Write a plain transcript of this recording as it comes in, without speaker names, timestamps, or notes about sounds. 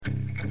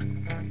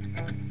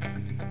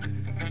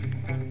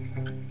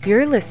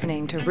You're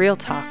listening to Real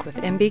Talk with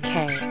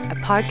MBK, a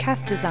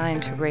podcast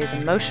designed to raise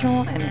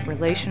emotional and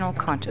relational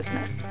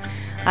consciousness.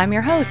 I'm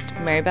your host,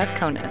 Mary Beth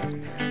Konis.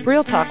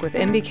 Real Talk with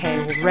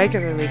MBK will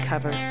regularly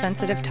cover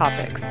sensitive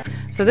topics,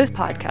 so this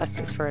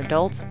podcast is for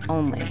adults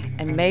only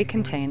and may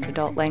contain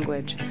adult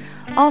language.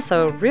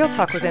 Also, Real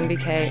Talk with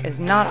MBK is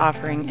not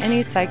offering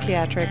any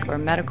psychiatric or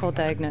medical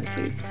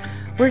diagnoses.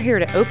 We're here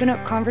to open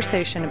up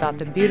conversation about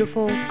the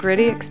beautiful,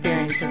 gritty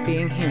experience of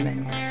being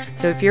human.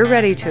 So if you're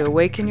ready to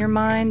awaken your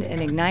mind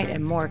and ignite a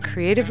more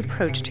creative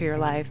approach to your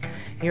life,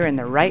 you're in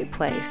the right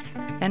place,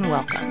 and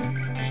welcome.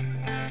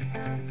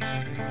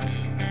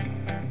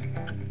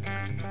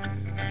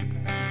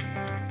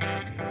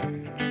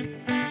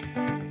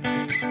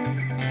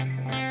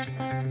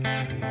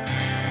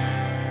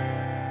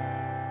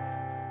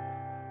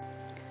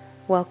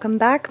 Welcome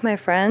back, my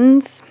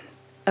friends.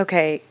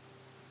 Okay,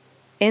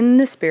 in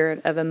the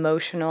spirit of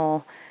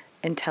emotional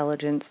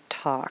intelligence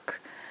talk,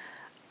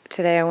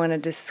 today I want to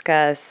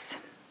discuss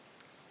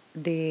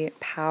the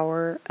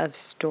power of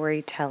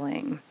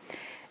storytelling.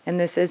 And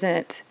this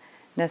isn't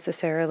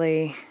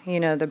necessarily,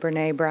 the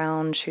Brené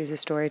Brown, she's a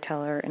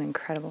storyteller, an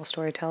incredible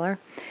storyteller.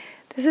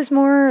 This is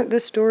more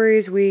the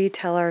stories we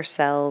tell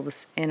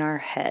ourselves in our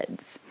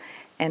heads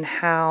and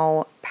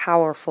how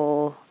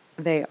powerful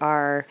they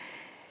are,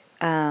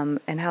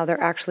 and how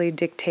they're actually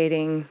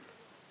dictating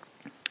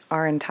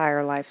our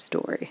entire life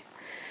story.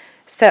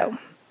 So,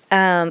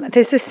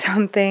 this is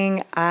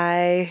something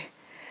I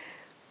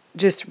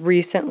just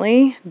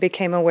recently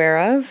became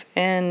aware of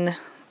in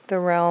the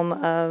realm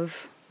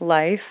of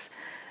life,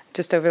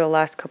 just over the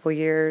last couple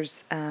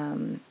years.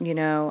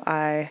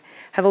 I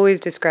have always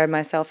described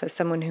myself as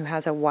someone who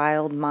has a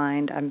wild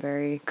mind. I'm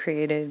very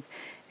creative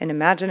and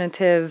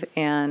imaginative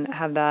and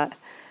have that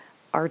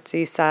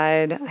artsy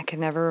side. I can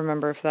never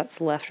remember if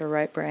that's left or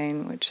right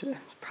brain, which is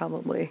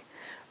probably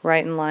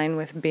right in line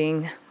with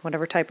being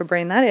whatever type of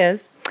brain that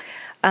is.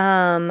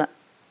 And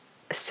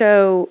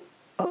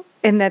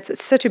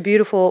that's such a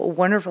beautiful,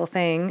 wonderful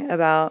thing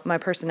about my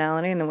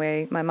personality and the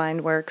way my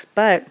mind works,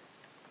 but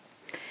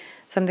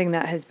something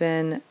that has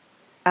been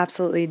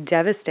absolutely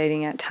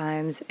devastating at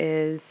times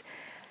is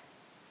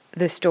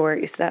the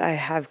stories that I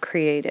have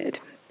created.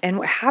 And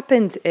what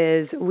happens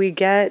is we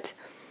get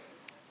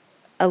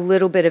a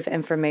little bit of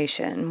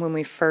information when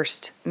we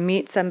first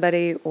meet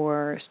somebody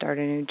or start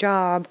a new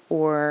job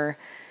or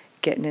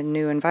get in a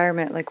new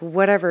environment, like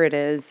whatever it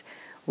is,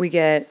 we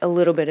get a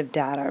little bit of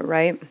data,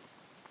 right?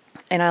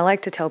 And I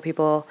like to tell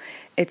people,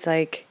 it's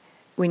like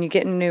when you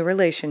get in a new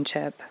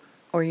relationship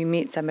or you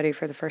meet somebody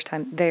for the first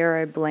time, they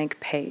are a blank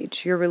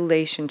page. Your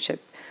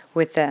relationship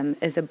with them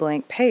is a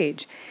blank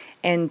page.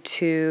 And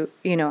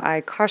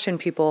I caution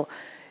people,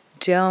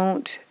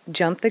 don't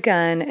jump the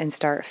gun and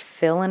start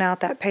filling out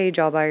that page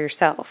all by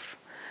yourself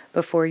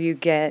before you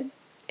get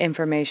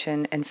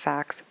information and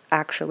facts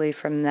actually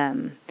from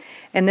them.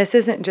 And this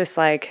isn't just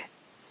like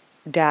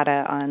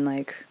data on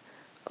like,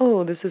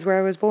 oh, this is where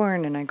I was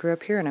born and I grew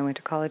up here and I went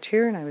to college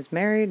here and I was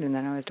married and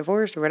then I was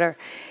divorced or whatever.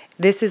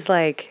 This is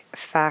like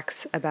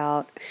facts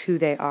about who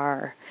they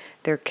are,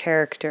 their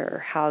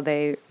character, how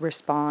they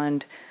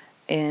respond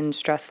in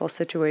stressful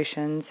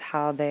situations,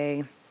 how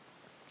they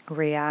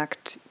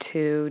react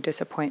to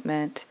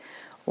disappointment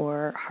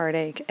or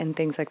heartache and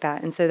things like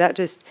that. And so that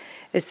just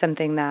is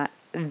something that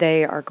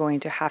they are going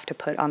to have to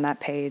put on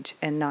that page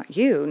and not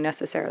you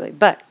necessarily.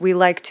 But we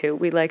like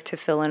to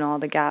fill in all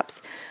the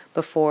gaps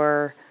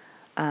before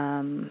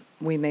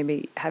we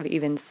maybe have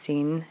even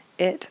seen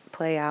it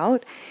play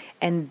out.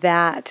 And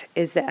that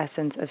is the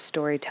essence of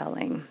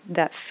storytelling,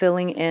 that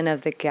filling in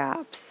of the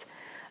gaps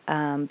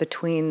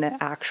between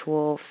the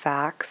actual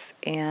facts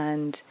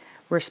and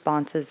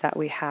responses that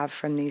we have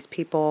from these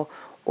people,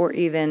 or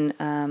even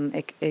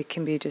it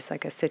can be just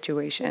like a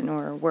situation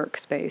or a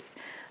workspace.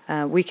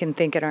 We can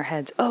think in our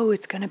heads, oh,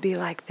 it's going to be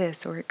like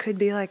this, or it could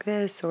be like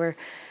this, or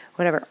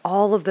whatever.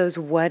 All of those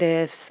what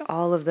ifs,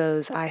 all of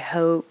those I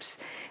hopes,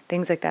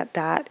 things like that,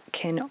 that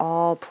can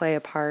all play a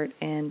part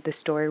in the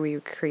story we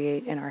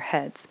create in our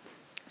heads.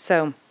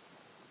 So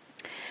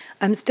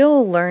I'm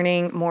still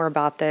learning more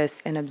about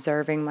this and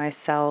observing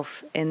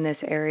myself in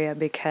this area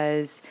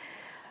because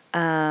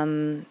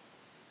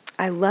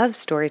I love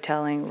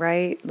storytelling,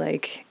 right?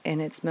 Like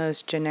in its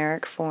most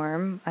generic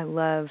form. I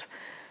love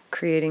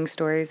creating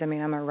stories. I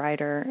mean, I'm a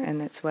writer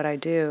and it's what I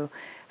do.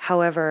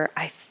 However,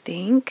 I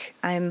think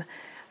I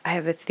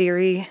have a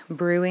theory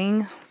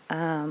brewing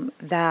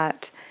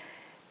that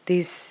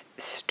these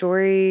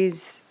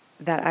stories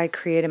that I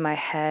create in my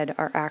head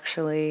are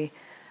actually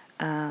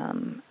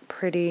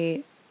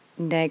pretty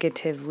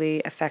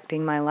negatively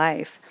affecting my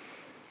life.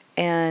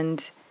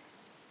 And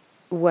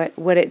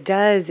what it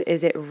does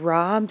is it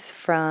robs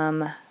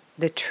from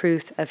the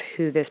truth of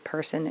who this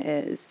person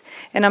is.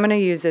 And I'm going to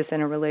use this in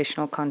a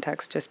relational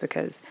context just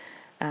because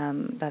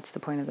that's the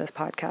point of this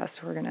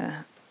podcast. We're going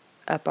to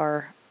up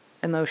our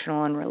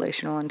emotional and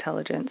relational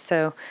intelligence.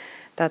 So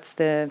that's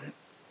the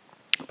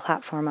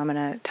platform I'm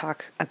going to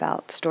talk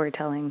about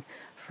storytelling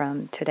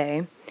from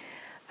today.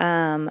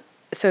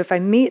 So if I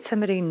meet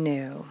somebody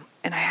new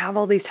I have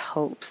all these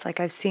hopes. Like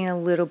I've seen a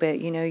little bit,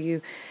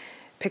 you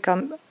pick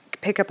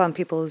up on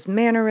people's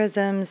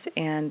mannerisms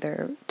and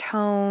their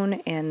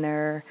tone and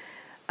their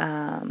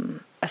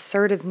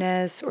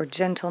assertiveness or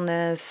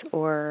gentleness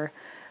or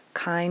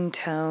kind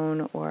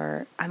tone,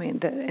 or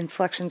the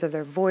inflections of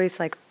their voice.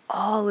 Like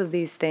all of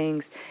these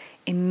things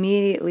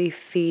immediately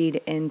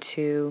feed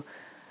into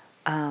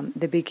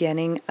the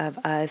beginning of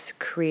us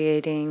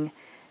creating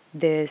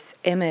this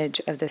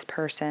image of this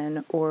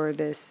person, or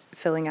this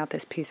filling out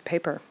this piece of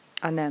paper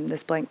on them,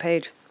 this blank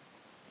page.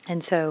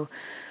 And so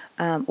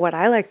what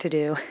I like to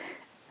do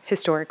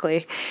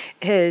historically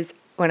is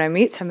when I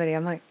meet somebody,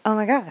 I'm like, oh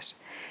my gosh,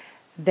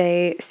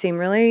 they seem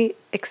really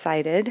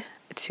excited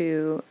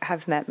to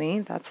have met me.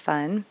 That's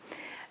fun.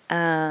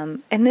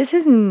 And this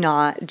is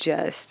not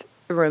just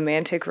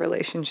romantic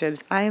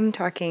relationships. I am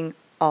talking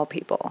all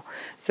people.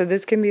 So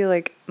this can be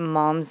like new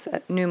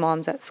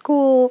moms at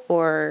school,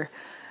 or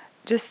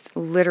just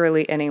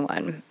literally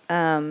anyone.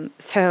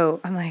 So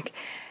I'm like,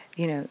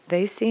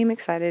 they seem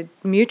excited,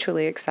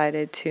 mutually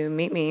excited to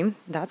meet me.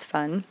 That's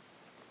fun.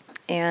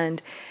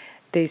 And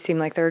they seem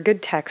like they're a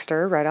good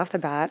texter right off the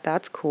bat.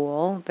 That's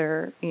cool.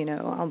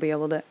 I'll be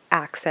able to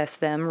access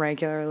them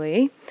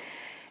regularly.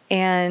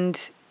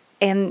 And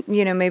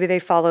maybe they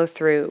follow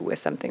through with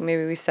something.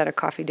 Maybe we set a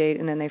coffee date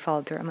and then they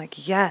followed through. I'm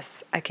like,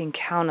 yes, I can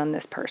count on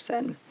this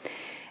person.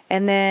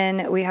 And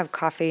then we have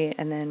coffee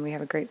and then we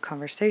have a great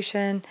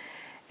conversation.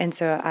 And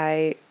so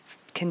I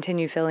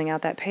continue filling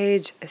out that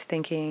page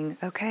thinking,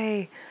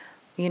 okay,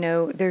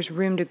 there's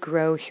room to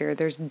grow here.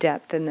 There's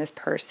depth in this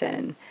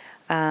person.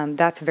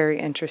 That's very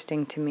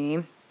interesting to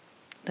me.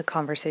 The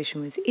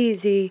conversation was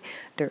easy.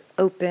 They're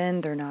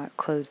open. They're not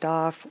closed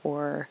off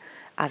or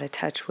out of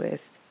touch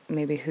with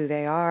maybe who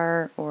they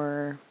are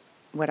or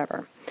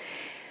whatever.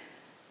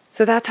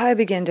 So that's how I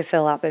begin to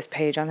fill out this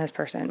page on this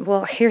person.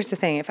 Well, here's the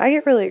thing. If I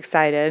get really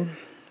excited,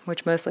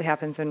 which mostly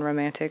happens in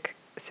romantic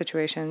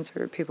situations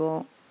or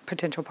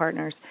potential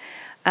partners,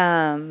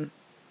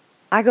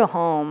 I go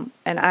home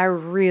and I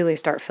really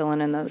start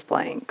filling in those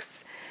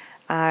blanks.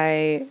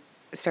 I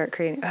start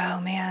creating, oh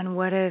man,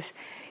 what if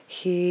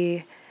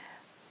he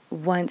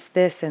wants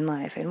this in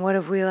life? And what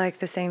if we like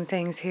the same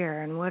things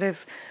here? And what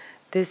if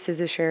this is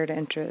a shared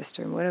interest?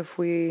 Or what if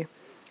we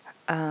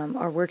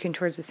are working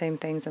towards the same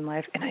things in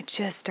life? And I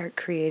just start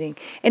creating,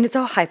 and it's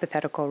all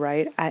hypothetical,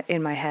 right?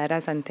 In my head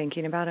as I'm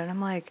thinking about it,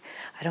 I'm like,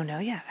 I don't know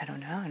yet. I don't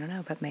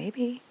know, but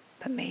maybe.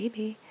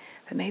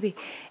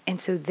 And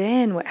so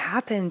then what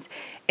happens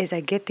is I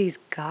get these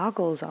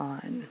goggles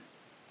on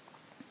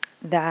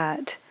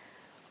that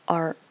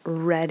are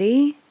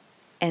ready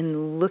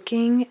and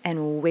looking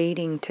and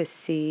waiting to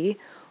see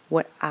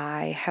what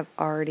I have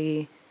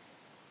already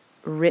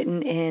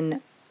written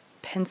in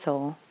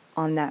pencil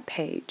on that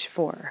page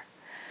for.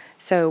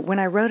 So when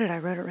I wrote it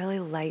really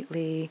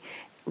lightly.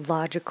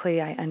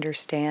 Logically, I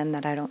understand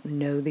that I don't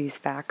know these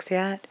facts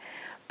yet,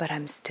 but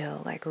I'm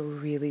still like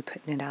really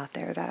putting it out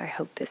there that I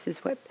hope this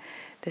is what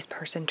this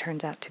person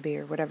turns out to be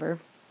or whatever.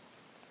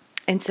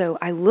 And so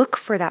I look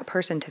for that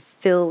person to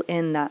fill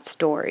in that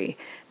story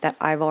that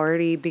I've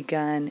already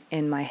begun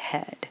in my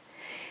head.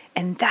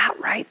 And that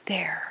right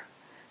there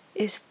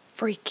is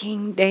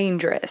freaking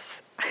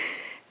dangerous.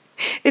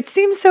 It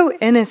seems so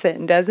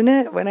innocent, doesn't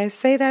it? When I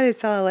say that,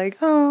 it's all like,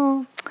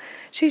 oh,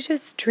 she's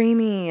just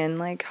dreamy and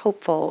like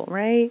hopeful,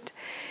 right?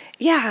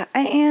 Yeah, I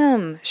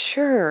am,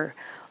 sure.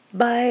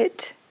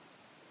 But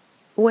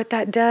what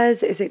that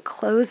does is it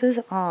closes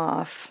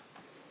off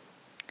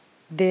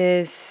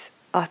this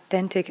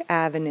authentic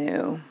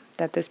avenue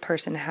that this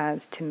person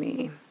has to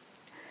me,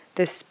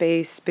 this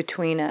space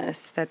between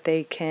us that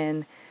they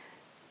can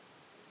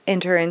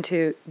enter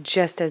into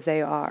just as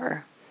they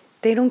are.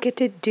 They don't get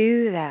to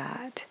do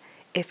that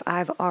if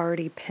I've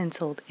already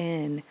penciled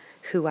in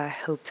who I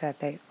hope that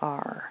they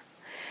are.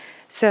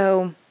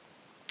 So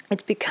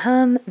it's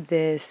become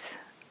this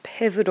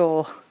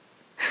pivotal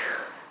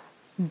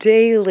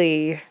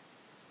daily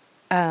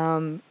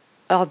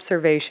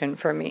observation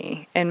for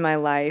me in my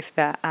life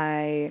that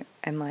I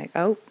am like,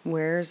 oh,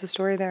 where's the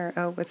story there?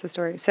 Oh, what's the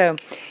story? So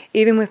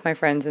even with my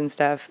friends and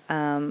stuff,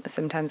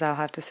 sometimes I'll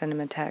have to send them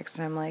a text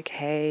and I'm like,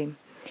 hey,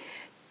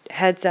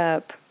 heads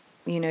up,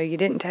 you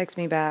didn't text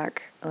me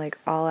back like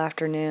all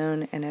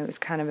afternoon, and it was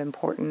kind of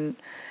important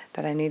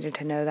that I needed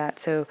to know that.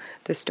 So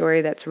the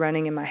story that's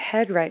running in my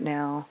head right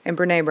now, and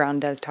Brene Brown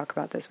does talk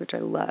about this, which I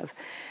love.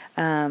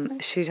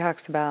 She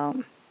talks about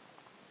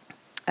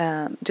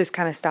just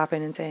kind of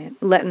stopping and saying,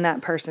 letting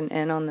that person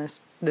in on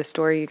the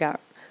story you got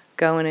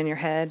going in your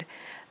head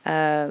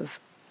of,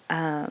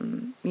 I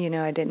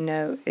didn't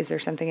know, is there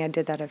something I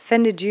did that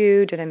offended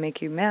you? Did I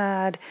make you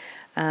mad?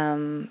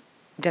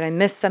 Did I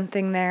miss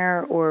something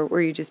there, or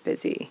were you just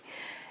busy?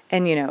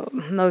 And,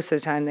 most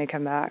of the time they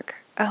come back,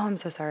 oh, I'm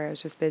so sorry, I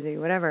was just busy,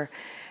 whatever.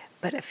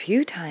 But a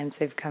few times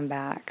they've come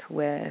back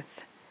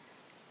with,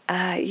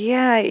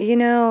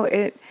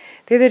 the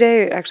other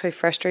day it actually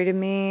frustrated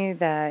me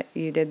that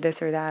you did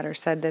this or that or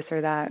said this or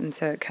that. And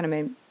so it kind of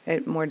made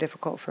it more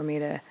difficult for me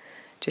to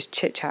just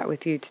chit chat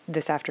with you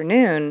this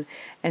afternoon.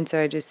 And so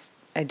I just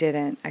I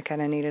didn't. I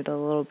kind of needed a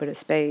little bit of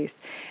space.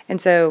 And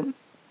so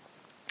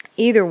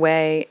either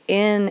way,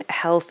 in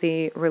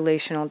healthy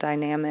relational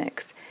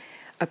dynamics,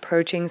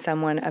 approaching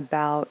someone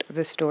about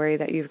the story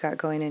that you've got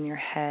going in your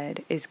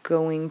head is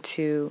going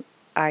to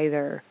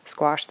either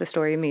squash the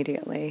story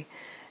immediately,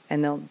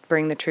 and they'll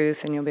bring the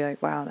truth and you'll be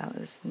like, wow, that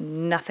was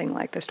nothing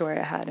like the story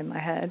I had in my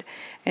head,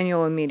 and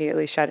you'll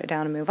immediately shut it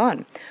down and move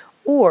on.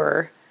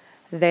 Or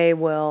they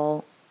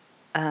will,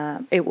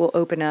 it will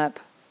open up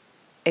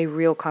a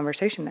real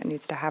conversation that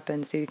needs to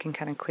happen so you can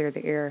kind of clear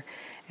the air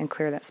and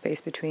clear that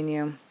space between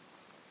you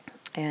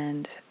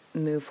and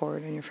move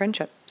forward in your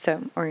friendship,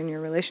 or in your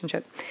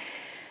relationship.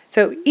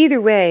 So either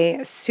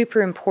way,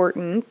 super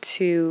important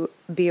to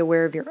be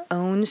aware of your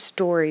own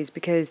stories,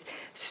 because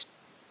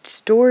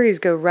stories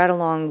go right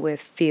along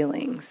with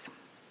feelings.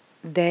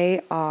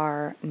 They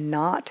are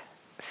not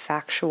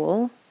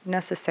factual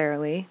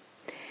necessarily.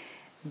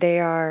 They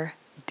are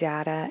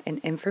data and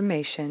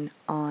information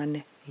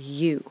on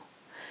you.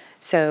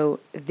 So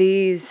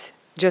these,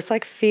 just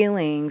like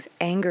feelings,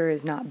 anger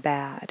is not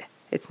bad.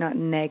 It's not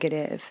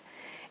negative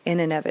in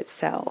and of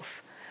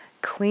itself.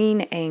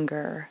 Clean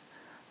anger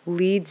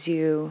leads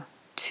you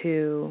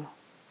to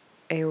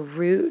a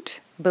root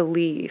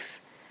belief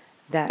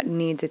that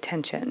needs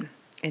attention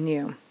in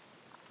you.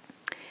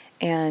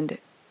 And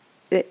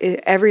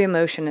every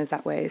emotion is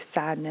that way: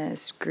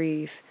 sadness,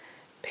 grief,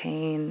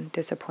 pain,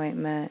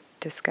 disappointment,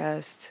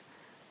 disgust,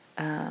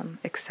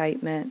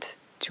 excitement,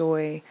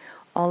 joy.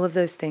 All of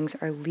those things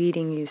are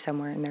leading you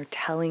somewhere, and they're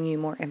telling you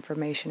more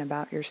information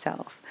about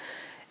yourself.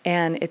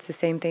 And it's the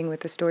same thing with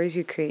the stories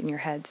you create in your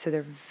head. So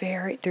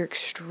they're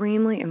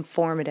extremely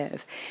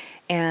informative.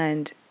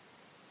 And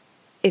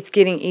it's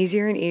getting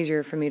easier and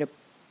easier for me to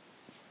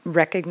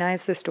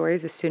recognize the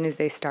stories as soon as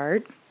they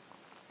start.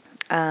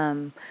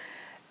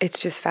 It's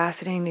just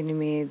fascinating to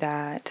me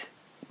that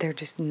they're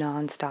just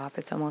nonstop.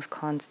 It's almost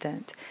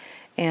constant.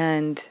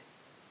 And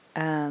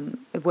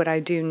what I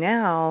do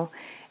now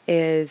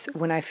is,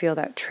 when I feel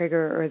that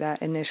trigger or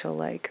that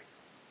initial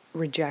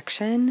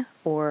rejection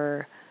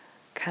or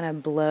kind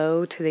of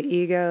blow to the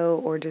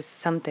ego, or just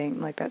something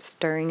like that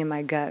stirring in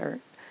my gut or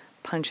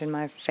punch in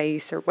my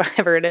face or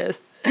whatever it is,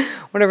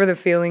 whatever the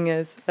feeling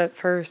is at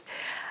first,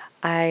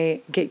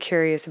 I get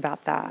curious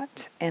about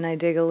that and I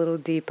dig a little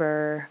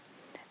deeper.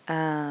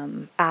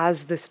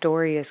 As the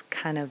story is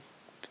kind of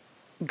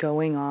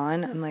going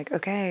on, I'm like,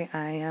 okay,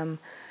 I am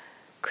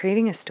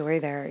creating a story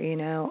there.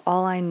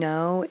 All I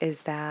know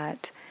is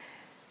that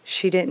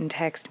she didn't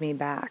text me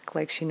back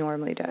like she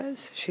normally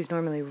does. She's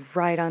normally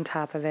right on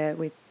top of it.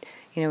 We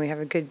have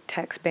a good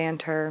text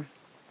banter.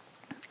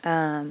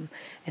 And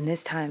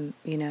this time,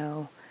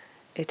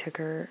 it took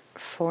her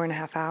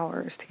 4.5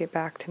 hours to get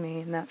back to me,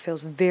 and that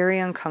feels very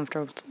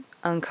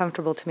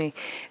uncomfortable to me.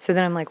 So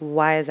then I'm like,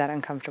 why is that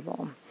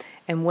uncomfortable?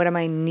 And what am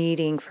I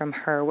needing from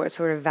her? What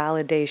sort of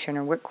validation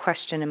or what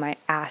question am I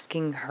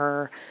asking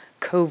her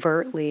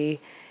covertly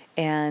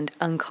and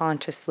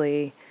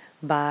unconsciously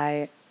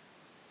by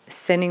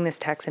sending this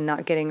text and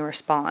not getting a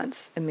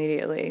response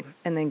immediately,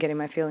 and then getting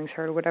my feelings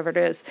hurt or whatever it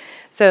is?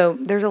 So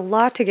there's a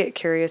lot to get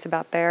curious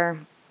about there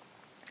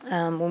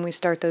when we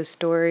start those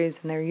stories,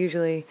 and they're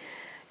usually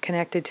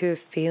connected to a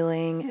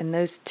feeling, and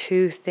those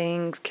two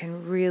things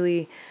can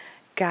really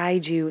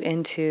guide you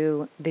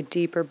into the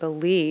deeper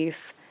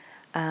belief,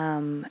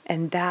 and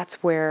that's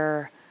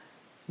where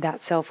that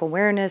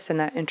self-awareness and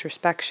that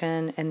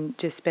introspection and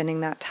just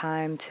spending that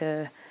time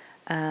to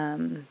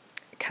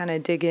kind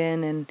of dig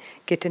in and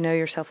get to know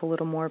yourself a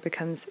little more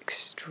becomes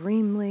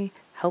extremely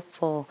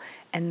helpful.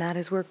 And that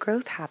is where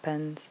growth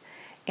happens.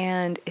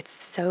 And it's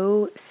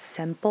so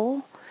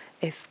simple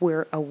if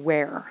we're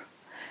aware.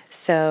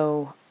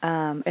 So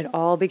it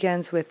all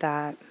begins with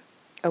that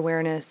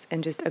awareness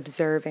and just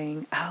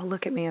observing. Oh,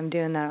 look at me, I'm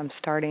doing that. I'm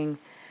starting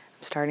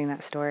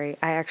that story.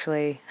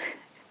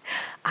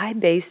 I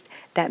based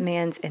that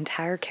man's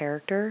entire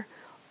character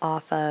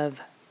off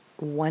of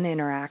one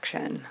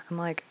interaction. I'm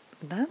like,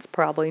 that's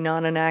probably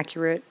not an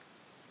accurate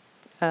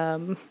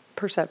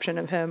perception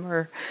of him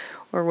or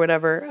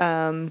whatever.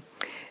 And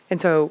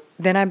so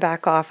then I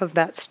back off of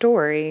that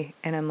story,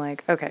 and I'm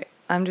like, okay,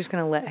 I'm just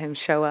going to let him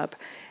show up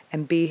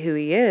and be who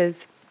he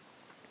is,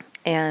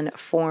 and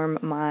form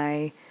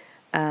my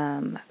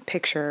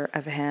picture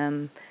of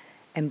him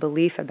and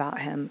belief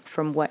about him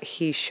from what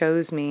he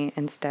shows me,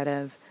 instead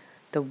of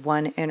the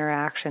one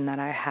interaction that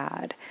I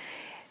had.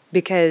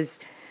 Because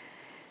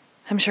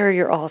I'm sure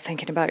you're all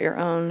thinking about your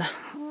own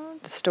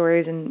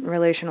stories and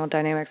relational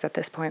dynamics at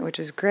this point, which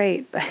is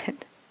great,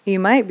 but you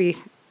might be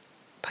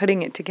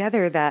putting it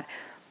together that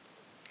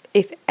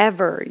if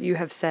ever you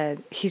have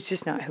said, he's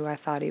just not who I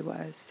thought he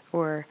was,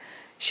 or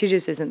she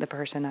just isn't the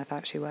person I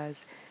thought she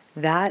was,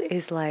 that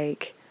is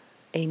like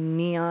a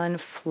neon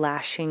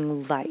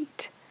flashing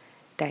light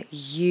that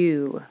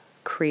you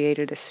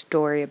created a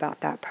story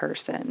about that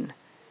person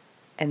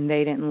and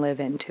they didn't live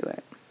into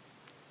it.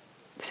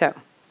 So,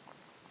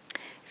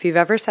 if you've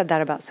ever said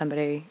that about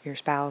somebody, your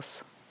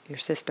spouse, your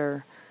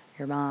sister,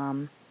 your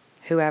mom,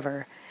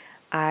 whoever,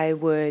 I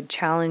would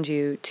challenge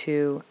you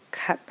to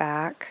cut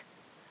back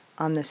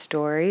on the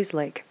stories,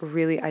 like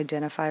really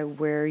identify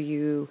where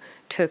you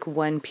took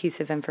one piece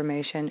of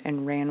information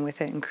and ran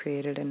with it and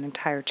created an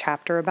entire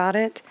chapter about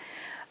it,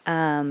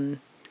 and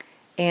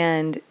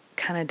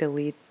kind of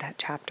delete that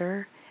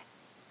chapter.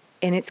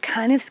 And it's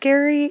kind of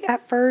scary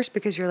at first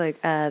because you're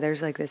like,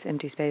 there's like this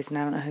empty space and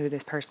I don't know who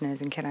this person is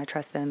and can I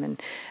trust them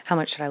and how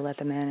much should I let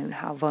them in and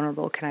how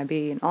vulnerable can I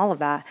be and all of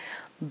that.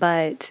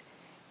 But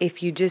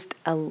if you just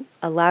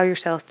allow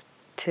yourself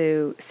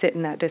to sit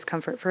in that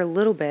discomfort for a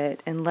little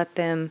bit and let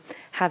them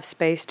have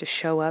space to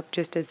show up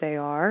just as they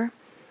are,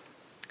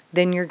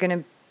 then you're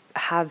going to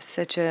have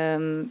such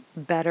a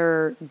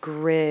better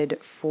grid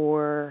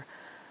for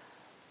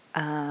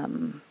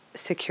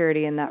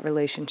security in that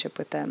relationship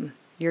with them.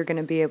 You're going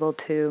to be able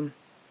to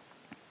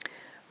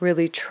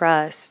really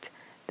trust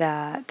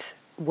that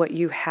what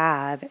you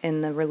have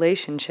in the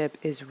relationship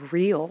is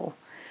real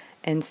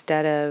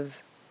instead of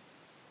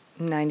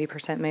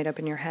 90% made up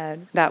in your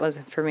head. That was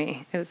for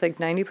me. It was like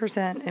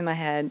 90% in my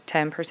head,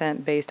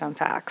 10% based on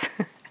facts.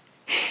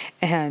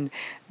 And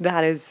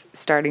that is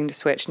starting to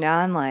switch. Now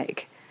I'm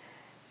like,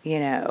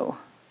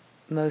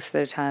 most of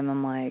the time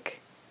I'm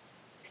like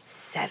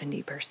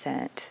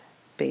 70%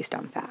 based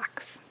on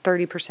facts,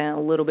 30% a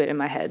little bit in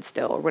my head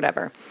still or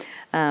whatever.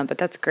 But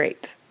that's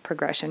great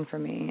progression for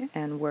me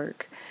and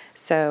work.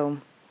 So,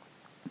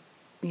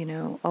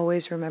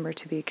 always remember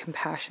to be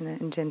compassionate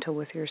and gentle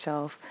with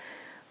yourself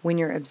when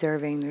you're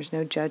observing. There's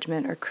no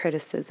judgment or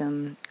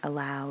criticism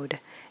allowed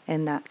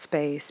in that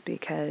space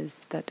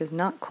because that does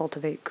not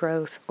cultivate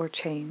growth or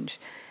change.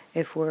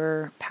 If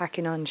we're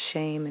packing on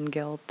shame and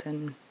guilt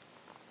and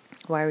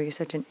why were you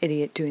such an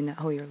idiot doing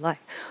that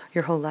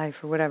your whole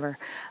life or whatever.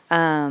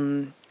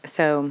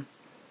 So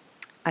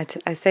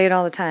I say it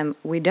all the time.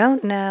 We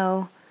don't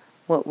know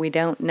what we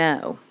don't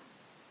know.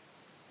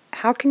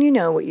 How can you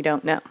know what you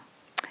don't know?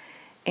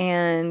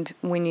 And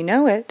when you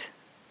know it,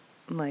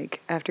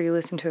 like after you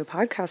listen to a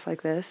podcast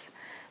like this,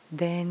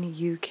 then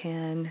you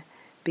can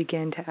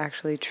begin to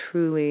actually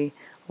truly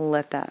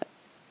let that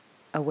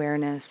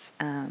awareness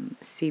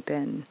seep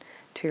in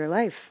to your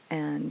life.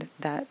 And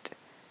that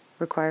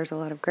requires a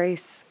lot of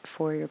grace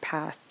for your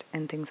past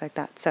and things like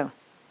that. So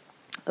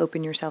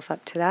open yourself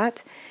up to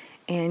that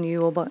and you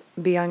will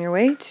be on your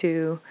way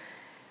to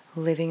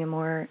living a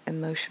more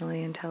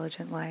emotionally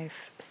intelligent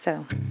life.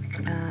 So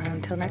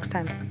until next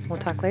time, we'll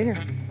talk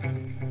later.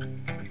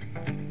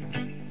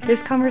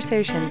 This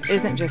conversation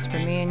isn't just for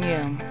me and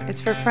you.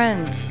 It's for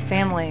friends,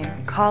 family,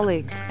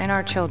 colleagues, and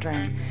our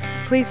children.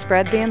 Please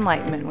spread the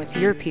enlightenment with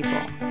your people.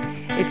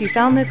 If you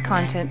found this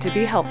content to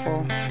be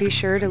helpful, be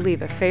sure to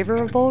leave a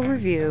favorable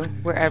review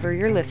wherever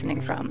you're listening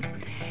from.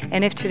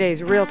 And if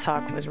today's real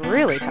talk was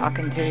really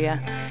talking to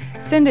you,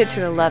 send it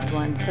to a loved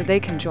one so they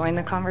can join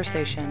the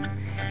conversation.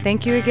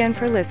 Thank you again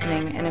for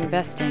listening and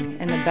investing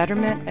in the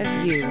betterment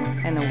of you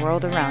and the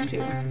world around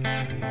you.